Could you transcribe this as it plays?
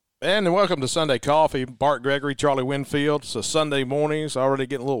And welcome to Sunday Coffee. Bart Gregory, Charlie Winfield. So Sunday mornings, already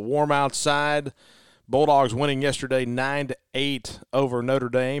getting a little warm outside. Bulldogs winning yesterday 9-8 over Notre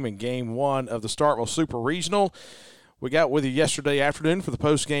Dame in Game 1 of the Starkville Super Regional. We got with you yesterday afternoon for the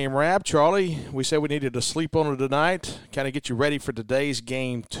post-game wrap. Charlie, we said we needed to sleep on it tonight, kind of get you ready for today's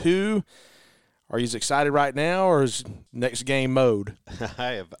Game 2. Are you as excited right now, or is next game mode?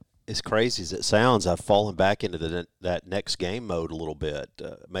 I have. As crazy as it sounds, I've fallen back into that next game mode a little bit.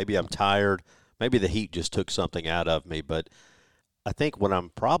 Maybe I'm tired. Maybe the heat just took something out of me. But I think what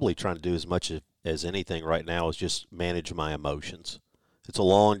I'm probably trying to do as much as anything right now is just manage my emotions. It's a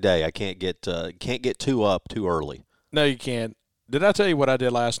long day. I can't get too up too early. No, you can't. Did I tell you what I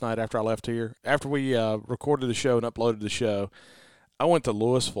did last night after I left here? After we recorded the show and uploaded the show, I went to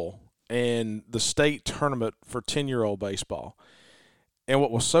Louisville and the state tournament for 10-year-old baseball. And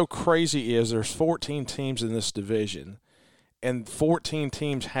what was so crazy is there's 14 teams in this division, and 14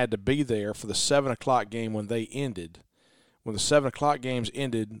 teams had to be there for the 7 o'clock game when they ended. When the 7 o'clock games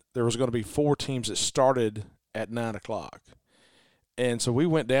ended, there was going to be 4 teams that started at 9 o'clock. And so we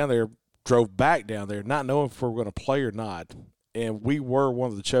went down there, drove back down there, not knowing if we were going to play or not. And we were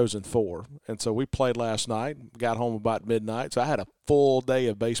one of the chosen 4. And so we played last night, got home about midnight. So I had a full day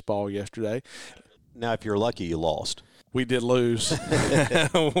of baseball yesterday. Now, if you're lucky, you lost. We did lose.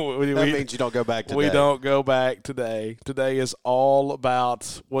 That means you don't go back today. We don't go back today. Today is all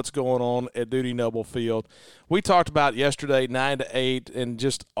about what's going on at Dudy Noble Field. We talked about yesterday 9-8 and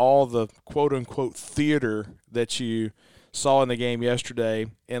just all the quote-unquote theater that you saw in the game yesterday,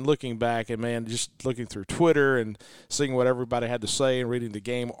 and looking back and, man, just looking through Twitter and seeing what everybody had to say and reading the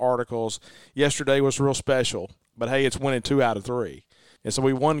game articles. Yesterday was real special. But, hey, it's winning 2 out of 3. And so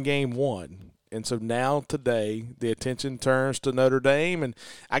we won Game 1. And so now today the attention turns to Notre Dame. And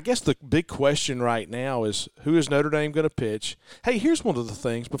I guess the big question right now is, who is Notre Dame going to pitch? Hey, here's one of the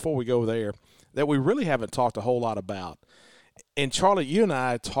things before we go there that we really haven't talked a whole lot about. And, Charlie, you and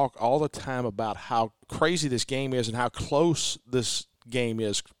I talk all the time about how crazy this game is and how close this game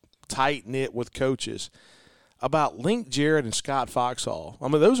is, tight-knit with coaches, about Link Jarrett and Scott Foxhall. I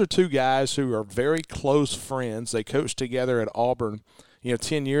mean, those are 2 guys who are very close friends. They coached together at Auburn,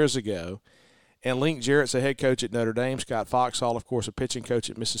 10 years ago. And Link Jarrett's a head coach at Notre Dame. Scott Foxhall, of course, a pitching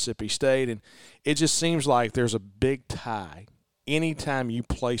coach at Mississippi State. And it just seems like there's a big tie anytime you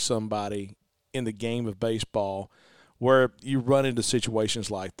play somebody in the game of baseball where you run into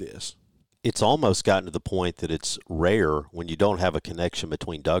situations like this. It's almost gotten to the point that it's rare when you don't have a connection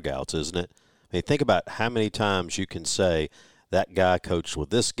between dugouts, isn't it? I mean, think about how many times you can say that guy coached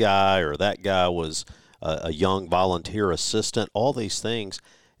with this guy or that guy was a young volunteer assistant, all these things.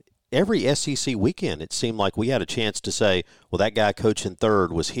 Every SEC weekend, it seemed like we had a chance to say, well, that guy coaching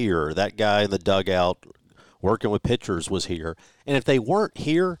third was here, or that guy in the dugout working with pitchers was here. And if they weren't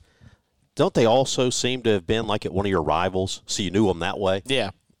here, don't they also seem to have been like at one of your rivals, so you knew them that way? Yeah.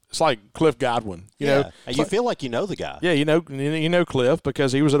 It's like Cliff Godwin. You know, you feel like you know the guy. Yeah, you know Cliff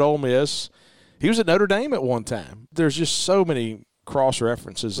because he was at Ole Miss. He was at Notre Dame at one time. There's just so many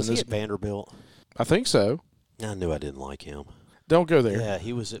cross-references. Was he at Vanderbilt? I think so. I knew I didn't like him. Don't go there. Yeah,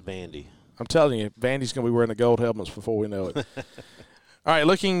 he was at Vandy. I'm telling you, Vandy's going to be wearing the gold helmets before we know it. All right,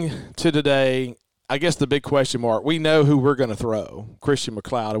 looking to today, I guess the big question mark, we know who we're going to throw, Christian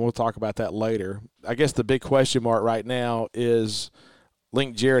McLeod, and we'll talk about that later. I guess the big question mark right now is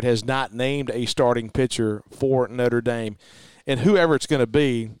Link Jarrett has not named a starting pitcher for Notre Dame. And whoever it's going to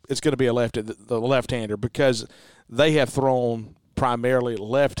be a left-hander because they have thrown primarily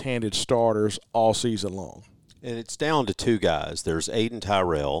left-handed starters all season long. And it's down to 2 guys. There's Aiden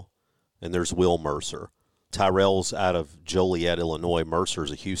Tyrell and there's Will Mercer. Tyrell's out of Joliet, Illinois.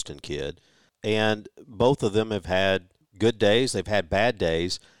 Mercer's a Houston kid. And both of them have had good days. They've had bad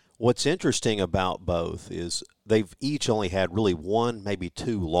days. What's interesting about both is they've each only had really 1, maybe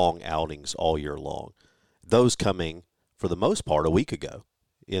 2 long outings all year long. Those coming, for the most part, a week ago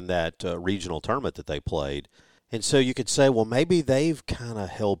in that regional tournament that they played. And so you could say, well, maybe they've kind of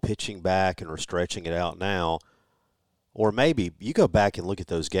held pitching back and are stretching it out now. Or maybe you go back and look at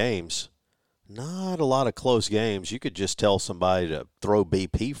those games, not a lot of close games. You could just tell somebody to throw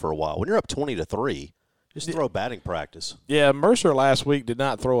BP for a while. When you're up 20-3, just throw batting practice. Yeah, Mercer last week did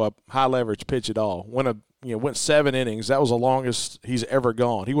not throw a high-leverage pitch at all. Went 7 innings. That was the longest he's ever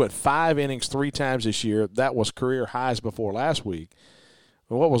gone. He went 5 innings 3 times this year. That was career highs before last week.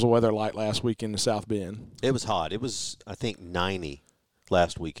 What was the weather like last week in the South Bend? It was hot. It was, I think, 90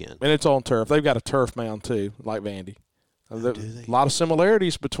 last weekend. And it's on turf. They've got a turf mound, too, like Vandy. A lot of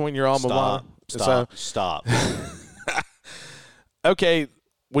similarities between your alma mater. Stop. Okay,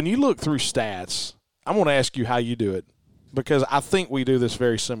 when you look through stats, I'm going to ask you how you do it. because I think we do this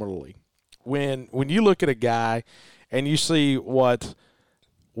very similarly. When you look at a guy and you see what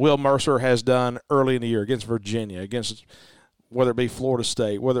Will Mercer has done early in the year against Virginia, against whether it be Florida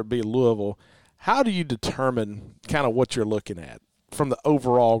State, whether it be Louisville, how do you determine kind of what you're looking at from the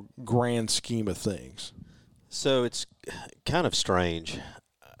overall grand scheme of things? So it's kind of strange.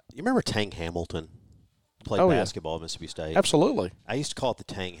 You remember Tang Hamilton played basketball at Mississippi State? Absolutely. I used to call it the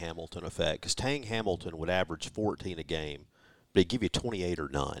Tang Hamilton effect because Tang Hamilton would average 14 a game, but he'd give you 28 or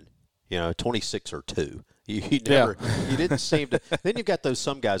none. 26 or 2. You didn't seem to. Then you've got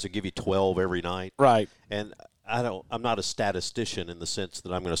some guys who give you 12 every night. Right. And I'm not a statistician in the sense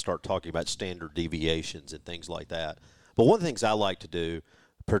that I'm going to start talking about standard deviations and things like that. But one of the things I like to do,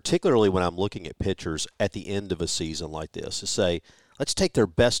 particularly when I'm looking at pitchers at the end of a season like this, is say, let's take their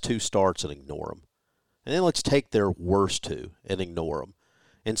best 2 starts and ignore them. And then let's take their worst 2 and ignore them.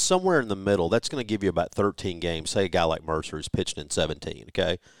 And somewhere in the middle, that's going to give you about 13 games. Say a guy like Mercer who's pitched in 17,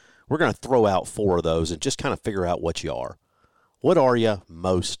 okay? We're going to throw out 4 of those and just kind of figure out what you are. What are you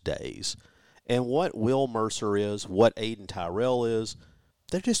most days? And what Will Mercer is, what Aiden Tyrell is,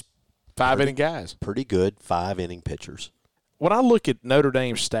 they're just 5-inning guys. Pretty good 5-inning pitchers. When I look at Notre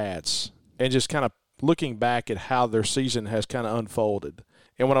Dame stats and just kind of looking back at how their season has kind of unfolded,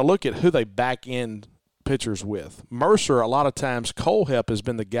 and when I look at who they back in pitchers with, Mercer, a lot of times Colehep has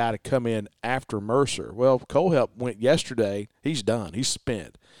been the guy to come in after Mercer. Well, Colehep went yesterday. He's done. He's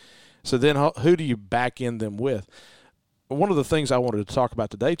spent. So then who do you back in them with? One of the things I wanted to talk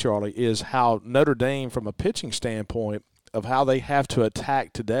about today, Charlie, is how Notre Dame, from a pitching standpoint of how they have to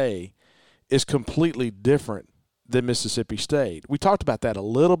attack today, is completely different than Mississippi State. We talked about that a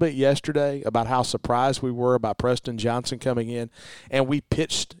little bit yesterday, about how surprised we were about Preston Johnson coming in, and we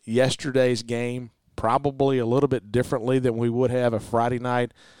pitched yesterday's game probably a little bit differently than we would have a Friday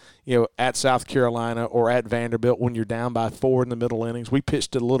night, at South Carolina or at Vanderbilt when you're down by 4 in the middle innings. We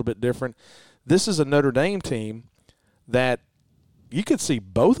pitched it a little bit different. This is a Notre Dame team that you could see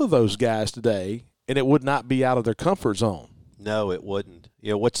both of those guys today, and it would not be out of their comfort zone. No, it wouldn't.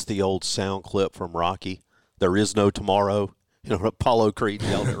 What's the old sound clip from Rocky? There is no tomorrow. Apollo Creed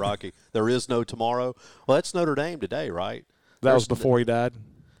yelled at Rocky, there is no tomorrow. Well, that's Notre Dame today, right? That was before he died?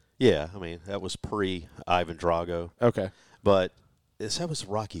 Yeah, that was pre-Ivan Drago. Okay. But that was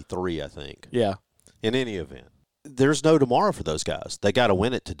Rocky 3, I think. Yeah. In any event, there's no tomorrow for those guys. They got to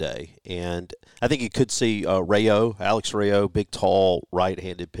win it today. And I think you could see Alex Rayo, big, tall,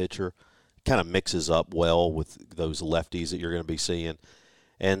 right-handed pitcher, kind of mixes up well with those lefties that you're going to be seeing.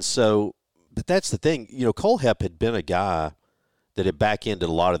 And so, but that's the thing. Colehep had been a guy that had back-ended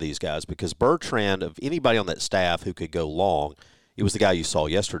a lot of these guys because Bertrand, of anybody on that staff who could go long, it was the guy you saw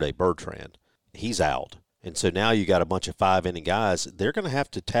yesterday, Bertrand. He's out. And so now you got a bunch of 5-inning guys. They're going to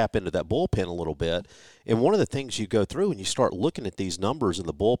have to tap into that bullpen a little bit. And one of the things you go through and you start looking at these numbers in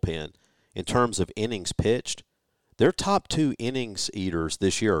the bullpen in terms of innings pitched, their top 2 innings eaters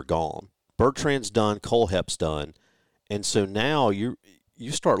this year are gone. Bertrand's done, Colehep's done. And so now you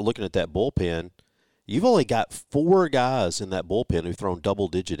start looking at that bullpen. You've only got 4 guys in that bullpen who've thrown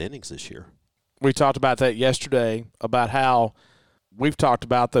double-digit innings this year. We talked about that yesterday, about how we've talked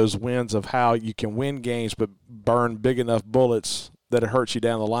about those wins of how you can win games but burn big enough bullets that it hurts you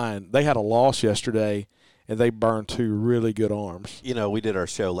down the line. They had a loss yesterday, and they burned 2 really good arms. We did our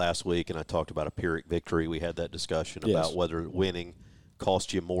show last week, and I talked about a Pyrrhic victory. We had that discussion about whether winning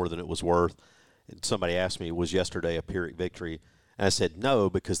cost you more than it was worth. And somebody asked me, was yesterday a Pyrrhic victory? And I said no,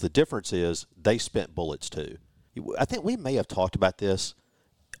 because the difference is they spent bullets too. I think we may have talked about this.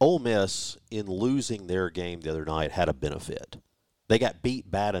 Ole Miss, in losing their game the other night, had a benefit. They got beat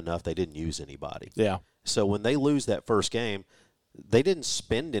bad enough they didn't use anybody. Yeah. So when they lose that first game, they didn't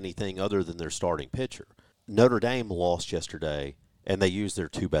spend anything other than their starting pitcher. Notre Dame lost yesterday, and they used their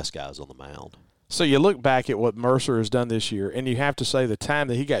 2 best guys on the mound. So you look back at what Mercer has done this year, and you have to say the time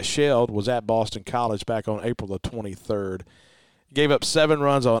that he got shelled was at Boston College back on April the 23rd. He gave up 7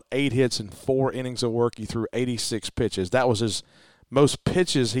 runs on 8 hits and 4 innings of work. He threw 86 pitches. That was his most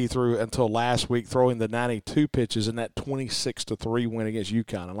pitches he threw until last week, throwing the 92 pitches in that 26-3 win against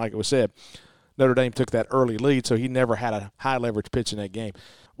UConn. And like it was said, Notre Dame took that early lead, so he never had a high-leverage pitch in that game.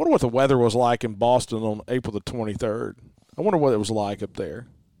 I wonder what the weather was like in Boston on April the 23rd. I wonder what it was like up there.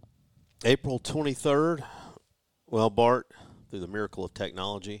 April 23rd, well, Bart, through the miracle of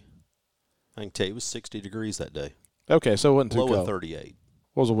technology, I can tell you it was 60 degrees that day. Okay, so it wasn't too low cold. of 38.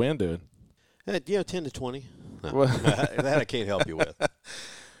 What was the wind doing? 10 to 20. No, that I can't help you with.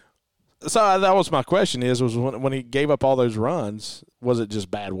 So that was my question was when he gave up all those runs, was it just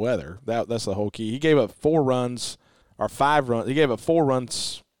bad weather? That's the whole key. He gave up 4 runs or 5 runs. He gave up 4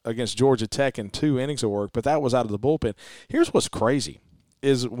 runs against Georgia Tech in 2 innings of work, but that was out of the bullpen. Here's what's crazy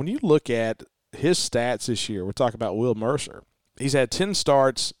is when you look at his stats this year, we're talking about Will Mercer. He's had 10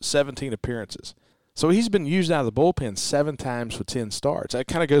 starts, 17 appearances. So he's been used out of the bullpen 7 times for 10 starts. That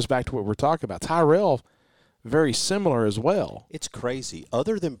kind of goes back to what we're talking about. Tyrell, very similar as well. It's crazy.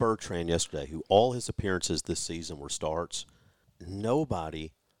 Other than Bertrand yesterday, who all his appearances this season were starts,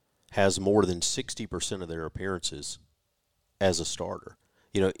 nobody has more than 60% of their appearances as a starter.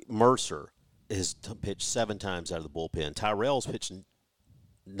 You know, Mercer has pitched 7 times out of the bullpen. Tyrell's pitched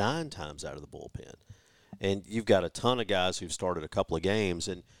 9 times out of the bullpen. And you've got a ton of guys who've started a couple of games,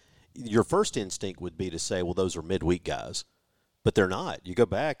 and your first instinct would be to say, well, those are midweek guys. But they're not. You go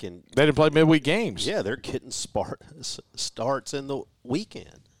back and they didn't play midweek games. Yeah, they're getting starts in the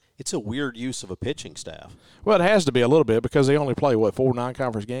weekend. It's a weird use of a pitching staff. Well, it has to be a little bit because they only play, 4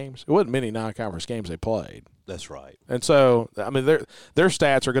 non-conference games? It wasn't many non-conference games they played. That's right. And so, I mean, their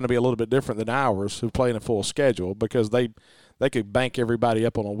stats are going to be a little bit different than ours who play in a full schedule because they could bank everybody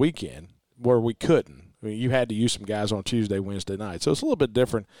up on a weekend where we couldn't. I mean, you had to use some guys on Tuesday, Wednesday night. So it's a little bit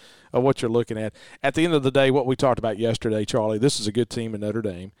different of what you're looking at. At the end of the day, what we talked about yesterday, Charlie, this is a good team in Notre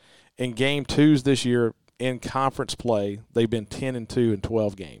Dame. In Game 2s this year in conference play, they've been 10-2 in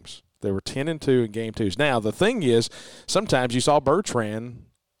 12 games. They were 10-2 in Game 2s. Now, the thing is, sometimes you saw Bertrand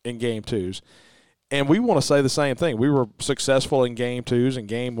in Game 2s. And we want to say the same thing. We were successful in Game 2s and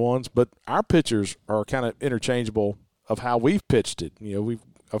Game 1s, but our pitchers are kind of interchangeable of how we've pitched it. You know, we've,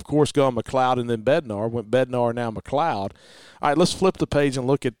 of course, gone McLeod and then Bednar. Went Bednar, now McLeod. All right, let's flip the page and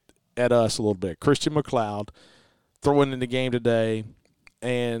look at us a little bit. Christian McLeod throwing in the game today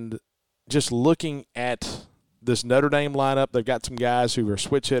and just looking at this Notre Dame lineup. They've got some guys who are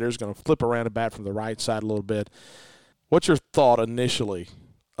switch hitters, going to flip around and bat from the right side a little bit. What's your thought initially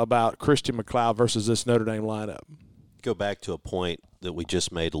about Christian McLeod versus this Notre Dame lineup? Go back to a point that we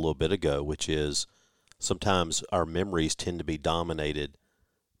just made a little bit ago, which is sometimes our memories tend to be dominated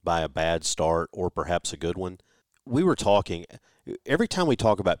by a bad start or perhaps a good one. We were talking every time we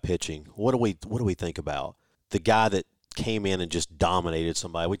talk about pitching, what do we think about? The guy that came in and just dominated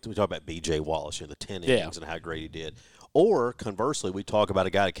somebody. We talk about B.J. Wallace, the 10 innings and how great he did. Or conversely, we talk about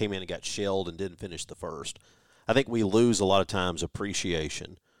a guy that came in and got shelled and didn't finish the first. I think we lose a lot of times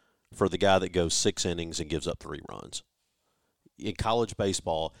appreciation for the guy that goes 6 innings and gives up 3 runs. In college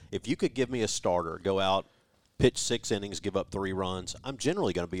baseball, if you could give me a starter, go out, pitch 6 innings, give up 3 runs, I'm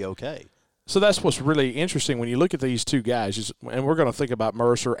generally going to be okay. So that's what's really interesting when you look at these two guys, and we're going to think about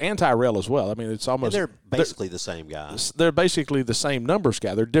Mercer and Tyrell as well. I mean, it's almost – they're basically the same guys. They're basically the same numbers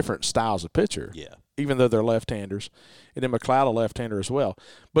guy. They're different styles of pitcher. Yeah. Even though they're left-handers. And then McLeod a left-hander as well.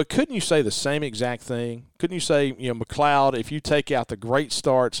 But couldn't you say the same exact thing? Couldn't you say, McLeod, if you take out the great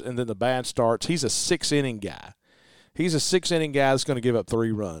starts and then the bad starts, he's a 6-inning guy. He's a 6-inning guy that's going to give up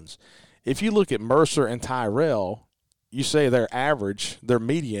 3 runs. If you look at Mercer and Tyrell, you say their average, their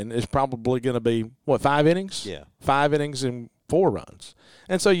median is probably going to be, 5 innings? Yeah. 5 innings and 4 runs.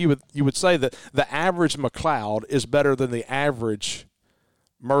 And so you would say that the average McLeod is better than the average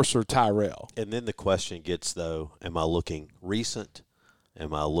Mercer Tyrell. And then the question gets, though, am I looking recent?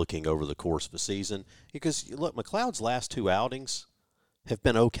 Am I looking over the course of a season? Because, look, McLeod's last 2 outings have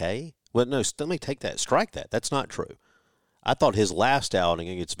been okay. Well, no, let me take that. Strike that. That's not true. I thought his last outing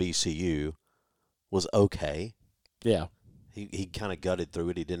against VCU was okay. Yeah. He kind of gutted through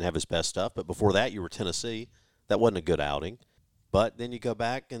it. He didn't have his best stuff. But before that, you were Tennessee. That wasn't a good outing. But then you go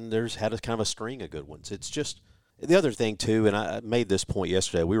back, and there's had a kind of a string of good ones. It's just the other thing, too, and I made this point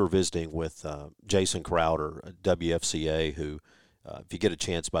yesterday. We were visiting with Jason Crowder, WFCA, who, if you get a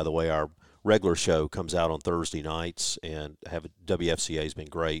chance, by the way, our regular show comes out on Thursday nights, and WFCA has been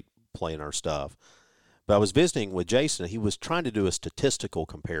great playing our stuff. But I was visiting with Jason, and he was trying to do a statistical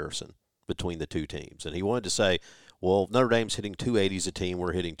comparison between the two teams. And he wanted to say, well, Notre Dame's hitting 280s a team,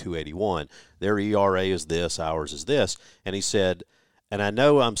 we're hitting 281. Their ERA is this, ours is this. And he said, and I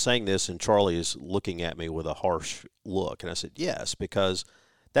know I'm saying this, and Charlie is looking at me with a harsh look. And I said, yes, because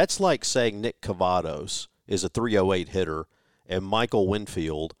that's like saying Nick Cavados is a 308 hitter, and Michael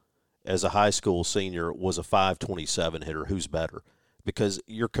Winfield, as a high school senior, was a 527 hitter. Who's better? Because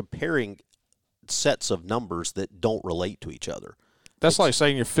you're comparing sets of numbers that don't relate to each other. That's like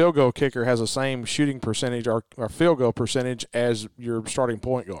saying your field goal kicker has the same shooting percentage or field goal percentage as your starting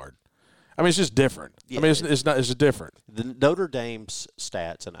point guard. I mean, it's just different. Yeah. I mean, it's different. The Notre Dame's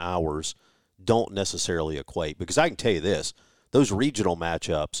stats and ours don't necessarily equate, because I can tell you this, those regional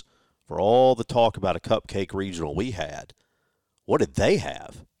matchups, for all the talk about a cupcake regional we had, what did they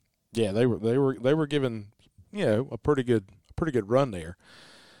have? Yeah, they were given, a pretty good run there.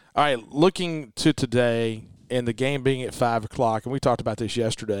 All right, looking to today, and the game being at 5 o'clock, and we talked about this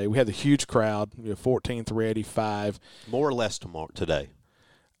yesterday, we had the huge crowd, 14,385. More or less today?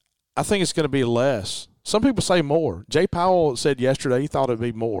 I think it's going to be less. Some people say more. Jay Powell said yesterday he thought it would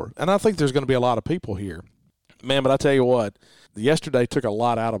be more. And I think there's going to be a lot of people here. Man, but I tell you what, yesterday took a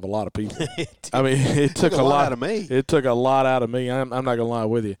lot out of a lot of people. I mean, it took a lot out of me. It took a lot out of me. I'm not going to lie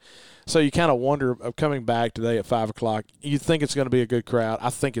with you. So you kind of wonder, of coming back today at 5 o'clock, you think it's going to be a good crowd.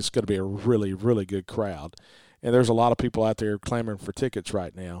 I think it's going to be a really, really good crowd. And there's a lot of people out there clamoring for tickets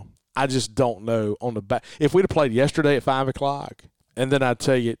right now. I just don't know on the back. If we'd have played yesterday at 5 o'clock, and then I'd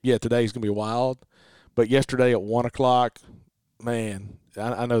tell you, yeah, today's going to be wild. But yesterday at 1 o'clock, man,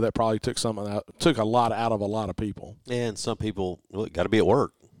 I know that probably took a lot out of a lot of people. And some people got to be at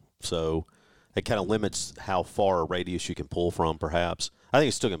work. So it kind of limits how far a radius you can pull from, perhaps. I think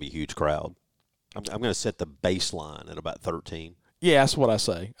it's still going to be a huge crowd. I'm going to set the baseline at about 13. Yeah, that's what I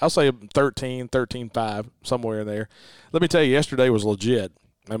say. I'll say 13, 13.5, somewhere in there. Let me tell you, yesterday was legit.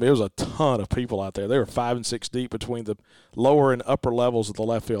 I mean, it was a ton of people out there. They were 5 and 6 deep between the lower and upper levels of the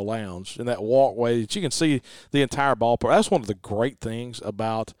left field lounge. And that walkway, that you can see the entire ballpark. That's one of the great things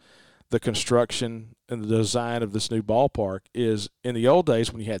about the construction and the design of this new ballpark is in the old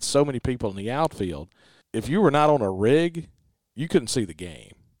days when you had so many people in the outfield, if you were not on a rig, you couldn't see the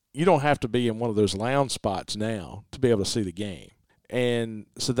game. You don't have to be in one of those lounge spots now to be able to see the game. And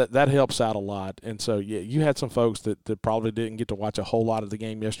so that helps out a lot. And so, yeah, you had some folks that probably didn't get to watch a whole lot of the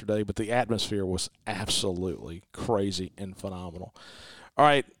game yesterday, but the atmosphere was absolutely crazy and phenomenal. All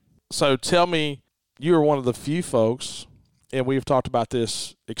right, so tell me, you are one of the few folks, and we've talked about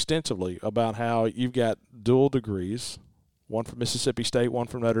this extensively, about how you've got dual degrees, one from Mississippi State, one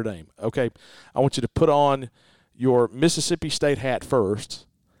from Notre Dame. Okay, I want you to put on your Mississippi State hat first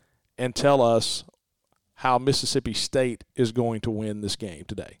and tell us how Mississippi State is going to win this game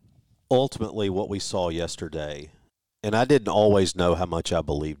today. Ultimately, what we saw yesterday, and I didn't always know how much I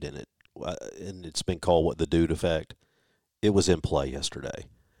believed in it, and it's been called the dude effect. It was in play yesterday.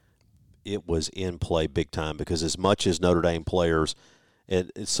 It was in play big time because as much as Notre Dame players,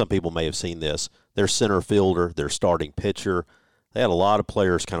 and some people may have seen this, their center fielder, their starting pitcher, they had a lot of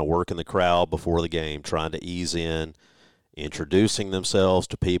players kind of working the crowd before the game, trying to ease in, introducing themselves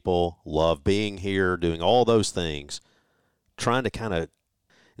to people, love being here, doing all those things, trying to kind of,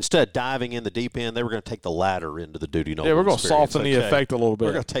 instead of diving in the deep end, they were going to take the ladder into the Duty Noble. Yeah, we're going to experience. soften the effect a little bit.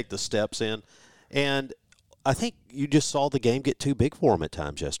 We're going to take the steps in. And I think you just saw the game get too big for them at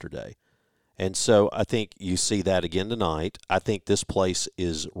times yesterday. And so I think you see that again tonight. I think this place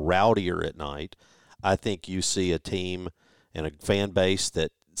is rowdier at night. I think you see a team and a fan base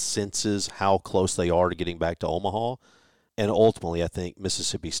that senses how close they are to getting back to Omaha. And ultimately, I think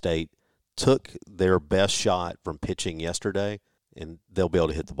Mississippi State took their best shot from pitching yesterday, and they'll be able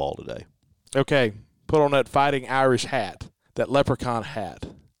to hit the ball today. Okay, put on that Fighting Irish hat, that leprechaun hat,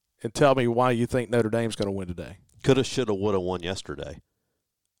 and tell me why you think Notre Dame's going to win today. Coulda, shoulda, woulda won yesterday.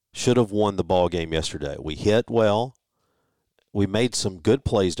 Should have won the ball game yesterday. We hit well. We made some good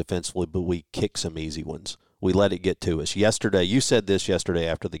plays defensively, but we kicked some easy ones. We let it get to us. Yesterday, you said this yesterday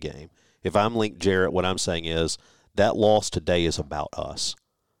after the game. If I'm Link Jarrett, what I'm saying is that loss today is about us.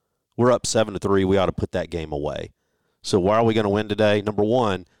 We're up 7-3. We ought to put that game away. So why are we going to win today? Number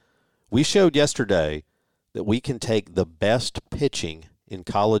one, we showed yesterday that we can take the best pitching in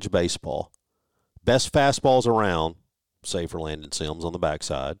college baseball, best fastballs around, say for Landon Sims on the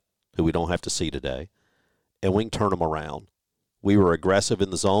backside, who we don't have to see today, and we can turn them around. We were aggressive in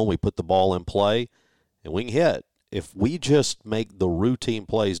the zone. We put the ball in play, and we can hit. If we just make the routine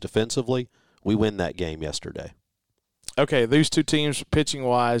plays defensively, we win that game yesterday. Okay, these two teams,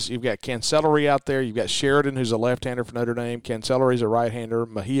 pitching-wise, you've got Cancellery out there. You've got Sheridan, who's a left-hander for Notre Dame. Cancellery's a right-hander.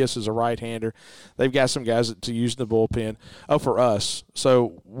 Mejias is a right-hander. They've got some guys to use in the bullpen. Oh, for us.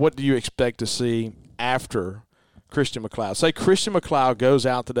 So what do you expect to see after Christian McLeod? Say Christian McLeod goes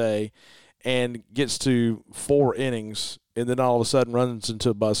out today and gets to 4 innings and then all of a sudden runs into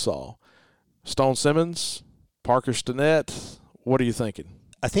a buzzsaw. Stone Simmons, Parker Stinnett, what are you thinking?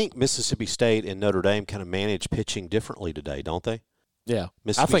 I think Mississippi State and Notre Dame kind of manage pitching differently today, don't they? Yeah,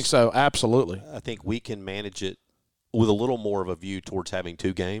 I think so, absolutely. I think we can manage it with a little more of a view towards having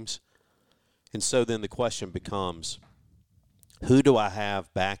 2 games. And so then the question becomes, who do I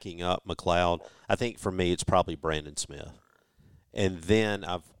have backing up McLeod? I think for me it's probably Brandon Smith. And then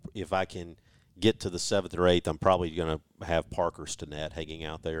if I can get to the 7th or 8th, I'm probably going to have Parker Stinnett hanging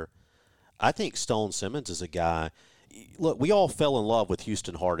out there. I think Stone Simmons is a guy – look, we all fell in love with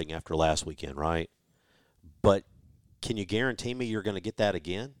Houston Harding after last weekend, right? But can you guarantee me you're going to get that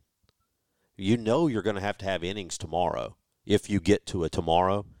again? You know you're going to have innings tomorrow if you get to it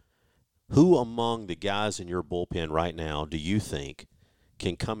tomorrow. Who among the guys in your bullpen right now do you think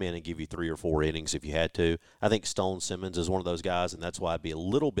can come in and give you 3 or 4 innings if you had to? I think Stone Simmons is one of those guys, and that's why I'd be a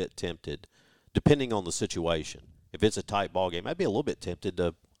little bit tempted, depending on the situation. If it's a tight ball game, I'd be a little bit tempted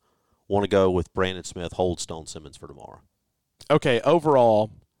to want to go with Brandon Smith, hold Stone Simmons for tomorrow. Okay,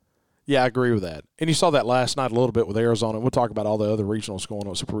 overall, yeah, I agree with that. And you saw that last night a little bit with Arizona. We'll talk about all the other regionals going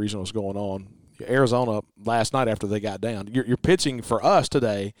on, super regionals going on. Arizona last night after they got down. Your pitching for us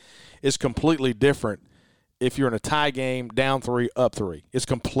today is completely different if you're in a tie game, down 3, up 3. It's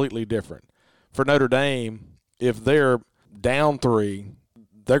completely different. For Notre Dame, if they're down 3,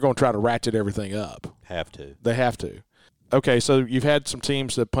 they're going to try to ratchet everything up. Have to. They have to. Okay, so you've had some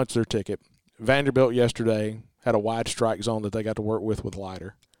teams that punched their ticket. Vanderbilt yesterday had a wide strike zone that they got to work with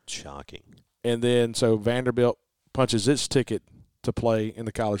Leiter. Shocking. And then so Vanderbilt punches its ticket to play in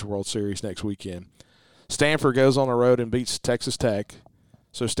the College World Series next weekend. Stanford goes on the road and beats Texas Tech,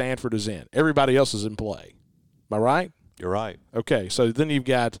 so Stanford is in. Everybody else is in play. Am I right? You're right. Okay, so then you've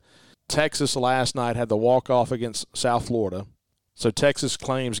got Texas last night had the walk-off against South Florida. So Texas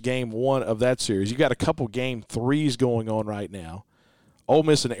claims game 1 of that series. You've got a couple game 3s going on right now. Ole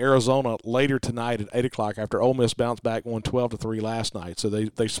Miss and Arizona later tonight at 8 o'clock after Ole Miss bounced back, won 12-3 last night. So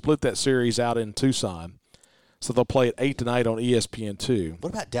they split that series out in Tucson. So they'll play at 8 tonight on ESPN2.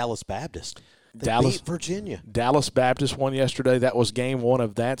 What about Dallas Baptist? They beat Virginia. Dallas Baptist won yesterday. That was game 1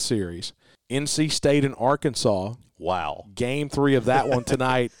 of that series. NC State and Arkansas. Wow. Game 3 of that one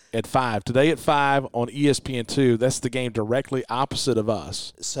tonight at 5. Today at 5 on ESPN2. That's the game directly opposite of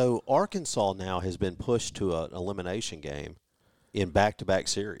us. So Arkansas now has been pushed to an elimination game in back-to-back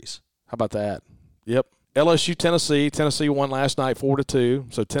series. How about that? Yep. LSU, Tennessee. Tennessee won last night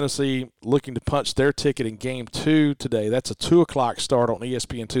 4-2. So Tennessee looking to punch their ticket in game 2 today. That's a 2 o'clock start on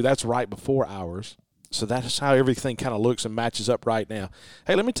ESPN2. That's right before ours. So that's how everything kind of looks and matches up right now.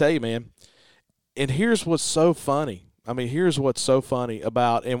 Hey, let me tell you, man, and here's what's so funny. I mean, here's what's so funny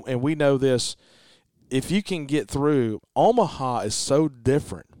about, and we know this, if you can get through, Omaha is so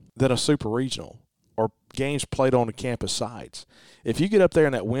different than a super regional or games played on the campus sites. If you get up there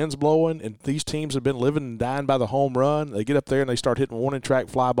and that wind's blowing and these teams have been living and dying by the home run, they get up there and they start hitting warning-track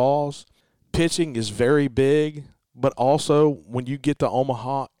fly balls. Pitching is very big, but also when you get to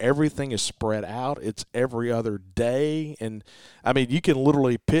Omaha, everything is spread out. It's every other day. And, I mean, you can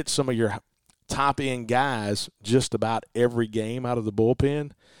literally pitch some of your top-end guys just about every game out of the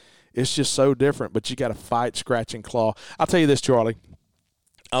bullpen. It's just so different, but you got to fight, scratch, and claw. I'll tell you this, Charlie.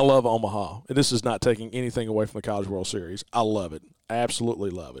 I love Omaha, and this is not taking anything away from the College World Series. I love it. I absolutely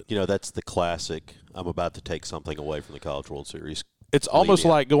love it. You know, that's the classic, I'm about to take something away from the College World Series. It's almost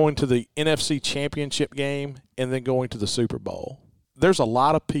like going to the NFC Championship game and then going to the Super Bowl. There's a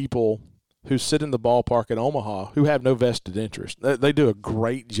lot of people who sit in the ballpark in Omaha who have no vested interest. They do a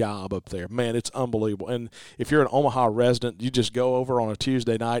great job up there. Man, it's unbelievable. And if you're an Omaha resident, you just go over on a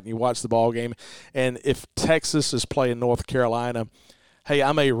Tuesday night and you watch the ball game. And if Texas is playing North Carolina, hey,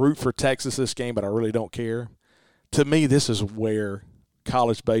 I may root for Texas this game, but I really don't care. To me, this is where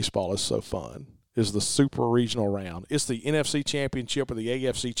college baseball is so fun, is the super regional round. It's the NFC Championship or the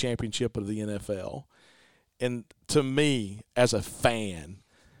AFC Championship of the NFL. And to me, as a fan,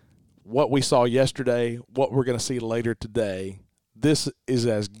 what we saw yesterday, what we're going to see later today, this is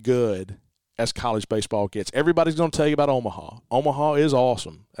as good as college baseball gets. Everybody's going to tell you about Omaha. Omaha is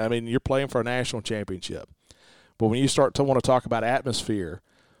awesome. I mean, you're playing for a national championship. But when you start to want to talk about atmosphere,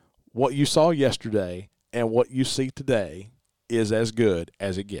 what you saw yesterday and what you see today is as good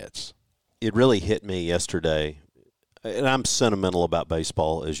as it gets. It really hit me yesterday, and I'm sentimental about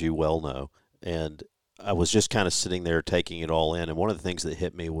baseball, as you well know, and I was just kind of sitting there taking it all in, and one of the things that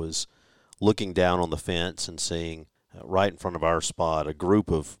hit me was looking down on the fence and seeing right in front of our spot a group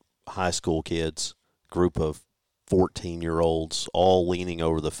of high school kids, group of 14-year-olds, all leaning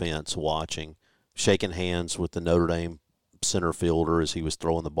over the fence watching, shaking hands with the Notre Dame center fielder as he was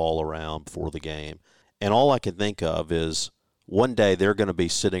throwing the ball around before the game. And all I can think of is one day they're going to be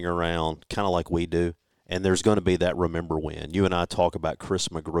sitting around kind of like we do, and there's going to be that remember when. You and I talk about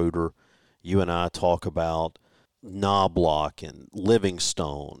Chris Magruder. You and I talk about Knobloch and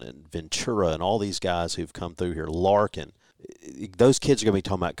Livingstone and Ventura and all these guys who've come through here, Larkin. Those kids are going to be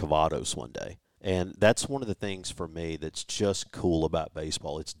talking about Cavados one day. And that's one of the things for me that's just cool about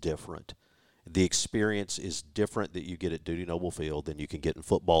baseball. It's different. The experience is different that you get at Dudy Noble Field than you can get in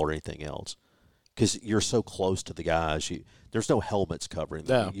football or anything else, because you're so close to the guys. There's no helmets covering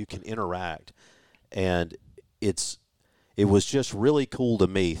them. No. You can interact. And it was just really cool to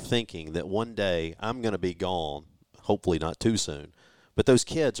me thinking that one day I'm going to be gone, hopefully not too soon, but those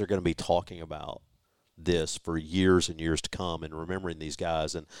kids are going to be talking about this for years and years to come and remembering these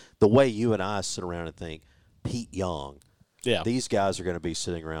guys. And the way you and I sit around and think, Pete Young, these guys are going to be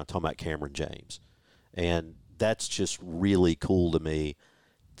sitting around talking about Cameron James. And that's just really cool to me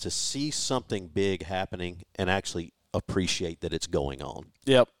to see something big happening and actually appreciate that it's going on.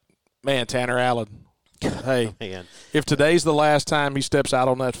 Yep. Man, Tanner Allen. Hey, man, if today's the last time he steps out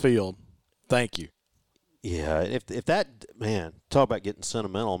on that field, thank you. Yeah, if that, man, talk about getting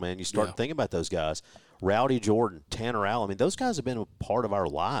sentimental, man. You start thinking about those guys. Rowdy Jordan, Tanner Allen. I mean, those guys have been a part of our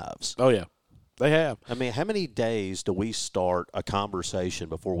lives. Oh, yeah. They have. I mean, how many days do we start a conversation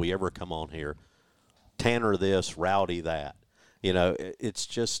before we ever come on here? Tanner this, Rowdy that. You know, it's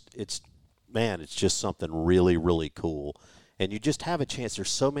just something really, really cool. And you just have a chance.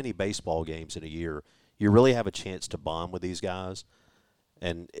 There's so many baseball games in a year. You really have a chance to bond with these guys.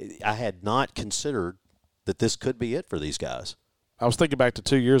 And I had not considered that this could be it for these guys. I was thinking back to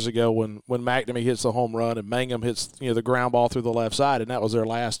 2 years ago when McNamee hits the home run and Mangum hits the ground ball through the left side, and that was their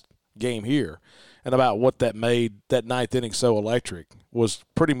last game here. And about what that made that ninth inning so electric was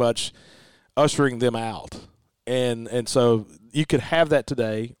pretty much ushering them out. And so you could have that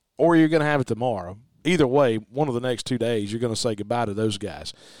today or you're going to have it tomorrow. Either way, one of the next 2 days, you're going to say goodbye to those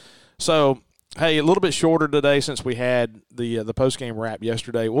guys. So, hey, a little bit shorter today since we had the post-game wrap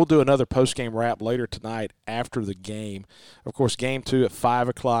yesterday. We'll do another post-game wrap later tonight after the game. Of course, game 2 at 5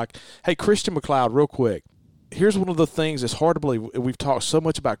 o'clock. Hey, Christian McLeod, real quick. Here's one of the things it's hard to believe. We've talked so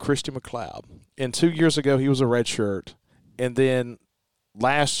much about Christian McLeod. And 2 years ago, he was a redshirt. And then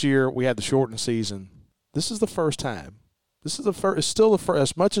last year, we had the shortened season. This is the first time. This is the first. It's still the first.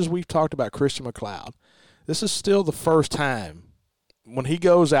 As much as we've talked about Christian McLeod, this is still the first time when he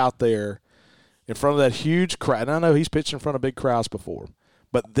goes out there in front of that huge crowd. And I know he's pitched in front of big crowds before,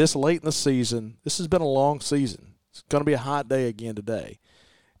 but this late in the season, this has been a long season. It's going to be a hot day again today.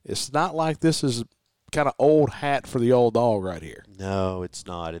 It's not like this is kind of old hat for the old dog right here. No, it's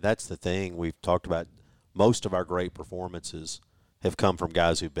not. And that's the thing. We've talked about most of our great performances have come from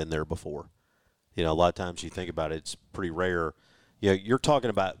guys who've been there before. You know, a lot of times you think about it, it's pretty rare. You know, you're talking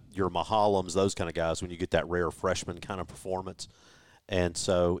about your Mahallams, those kind of guys, when you get that rare freshman kind of performance. And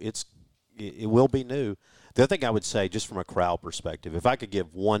so it will be new. The other thing I would say, just from a crowd perspective, if I could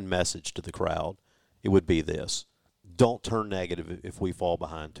give one message to the crowd, it would be this. Don't turn negative if we fall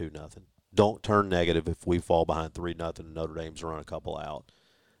behind 2-0. Don't turn negative if we fall behind 3-0 and Notre Dame's run a couple out.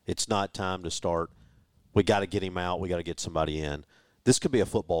 It's not time to start. We got to get him out. We got to get somebody in. This could be a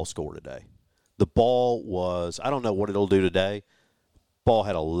football score today. The ball was, I don't know what it'll do today. Ball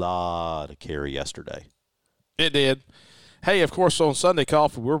had a lot of carry yesterday. It did. Hey, of course, on Sunday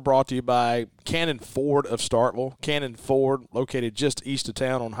Coffee, we're brought to you by Cannon Ford of Starkville. Cannon Ford, located just east of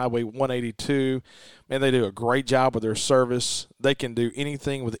town on Highway 182. Man, they do a great job with their service. They can do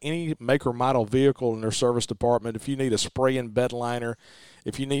anything with any make or model vehicle in their service department. If you need a spray-in bed liner,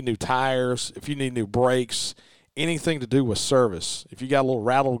 if you need new tires, if you need new brakes, anything to do with service. If you got a little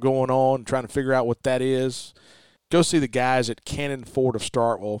rattle going on, trying to figure out what that is, go see the guys at Cannon Ford of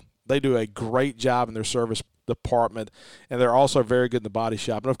Starkville. They do a great job in their service department, and they're also very good in the body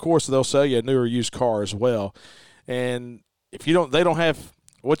shop. And, of course, they'll sell you a new or used car as well. And if they don't have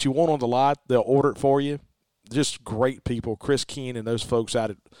what you want on the lot, they'll order it for you. Just great people. Chris Keene and those folks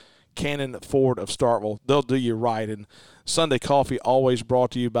out at Cannon Ford of Starkville, they'll do you right. And Sunday Coffee always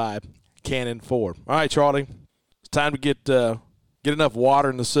brought to you by Cannon Ford. All right, Charlie. Time to get enough water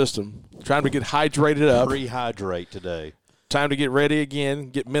in the system. Trying to get hydrated up. Rehydrate today. Time to get ready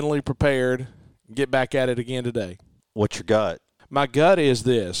again, get mentally prepared, get back at it again today. What's your gut? My gut is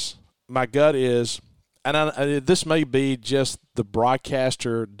this. My gut is, and this may be just the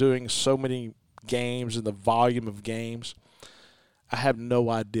broadcaster doing so many games and the volume of games. I have no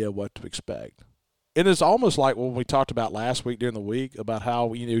idea what to expect. It is almost like when we talked about last week during the week about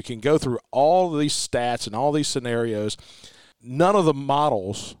how you can go through all these stats and all these scenarios. None of the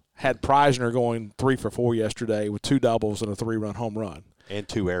models had Preisner going 3 for 4 yesterday with 2 doubles and a 3-run home run. And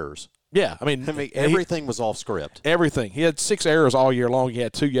 2 errors. Yeah, I mean everything was off script. Everything. He had 6 errors all year long. He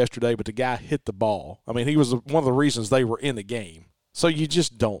had 2 yesterday, but the guy hit the ball. I mean, he was one of the reasons they were in the game. So you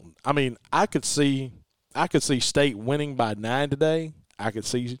just don't. I mean, I could see State winning by 9 today. I could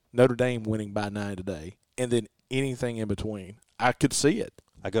see Notre Dame winning by 9 today, and then anything in between. I could see it.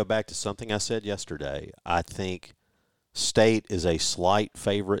 I go back to something I said yesterday. I think State is a slight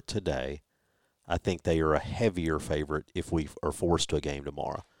favorite today. I think they are a heavier favorite if we are forced to a game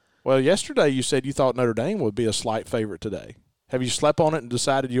tomorrow. Well, yesterday you said you thought Notre Dame would be a slight favorite today. Have you slept on it and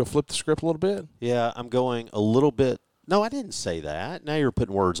decided you'll flip the script a little bit? Yeah, I'm going a little bit. No, I didn't say that. Now you're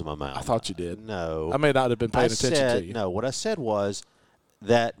putting words in my mouth. I thought you did. No. I may not have been paying attention to you. No, what I said was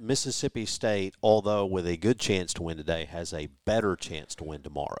that Mississippi State, although with a good chance to win today, has a better chance to win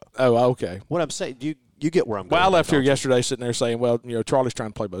tomorrow. Oh, okay. What I'm saying, you get where I'm going. Well, I left here don't you? yesterday sitting there saying, well, Charlie's trying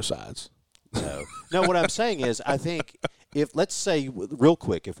to play both sides. No, what I'm saying is I think if, let's say, real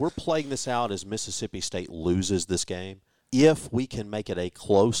quick, if we're playing this out as Mississippi State loses this game, if we can make it a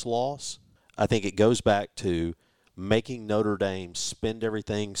close loss, I think it goes back to making Notre Dame spend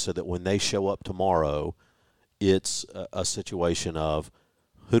everything so that when they show up tomorrow, it's a situation of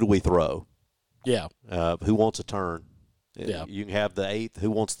who do we throw? Yeah. Who wants a turn? Yeah. You can have the 8th.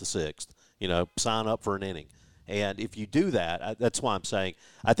 Who wants the 6th? Sign up for an inning. And if you do that, that's why I'm saying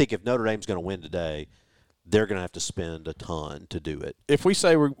I think if Notre Dame's going to win today, they're going to have to spend a ton to do it. If we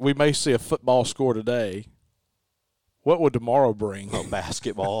say we may see a football score today, what would tomorrow bring? Oh,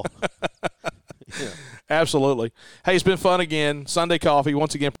 basketball. Yeah. Absolutely. Hey, it's been fun again. Sunday Coffee,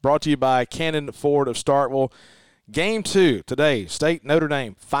 once again, brought to you by Cannon Ford of Starkville. Game 2 today, State-Notre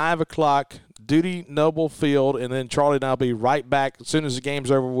Dame, 5 o'clock, Duty Noble Field, and then Charlie and I will be right back as soon as the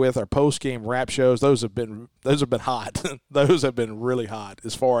game's over with our post-game wrap shows. Those have been hot. Those have been really hot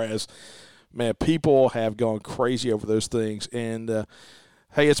as far as, man, people have gone crazy over those things. And,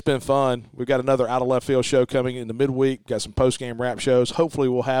 hey, it's been fun. We've got another Out of Left Field show coming in the midweek. Got some post-game wrap shows. Hopefully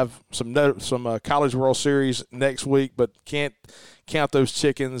we'll have some College World Series next week, but can't count those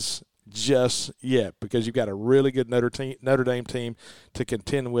chickens just yet because you've got a really good Notre Dame team to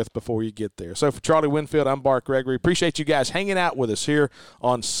contend with before you get there. So for Charlie Winfield, I'm Bart Gregory. Appreciate you guys hanging out with us here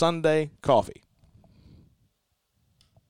on Sunday Coffee.